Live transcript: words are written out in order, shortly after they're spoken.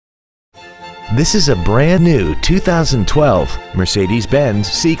This is a brand new 2012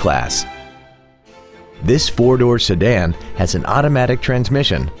 Mercedes-Benz C-Class. This four-door sedan has an automatic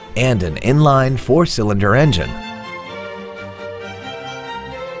transmission and an inline four-cylinder engine.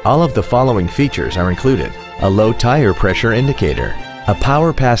 All of the following features are included: a low tire pressure indicator, a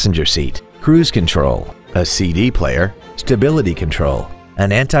power passenger seat, cruise control, a CD player, stability control,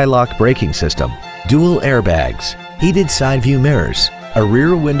 an anti-lock braking system, dual airbags, heated side view mirrors, a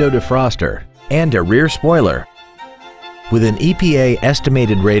rear window defroster, and a rear spoiler. With an EPA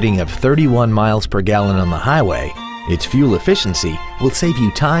estimated rating of 31 miles per gallon on the highway, its fuel efficiency will save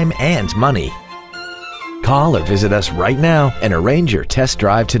you time and money. Call or visit us right now and arrange your test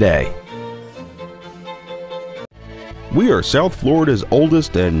drive today. We are South Florida's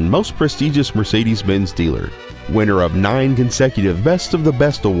oldest and most prestigious Mercedes-Benz dealer, winner of 9 consecutive Best of the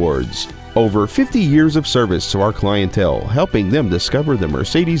Best awards. Over 50 years of service to our clientele, helping them discover the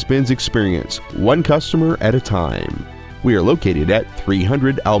Mercedes-Benz experience, one customer at a time. We are located at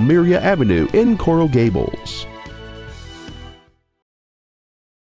 300 Almeria Avenue in Coral Gables.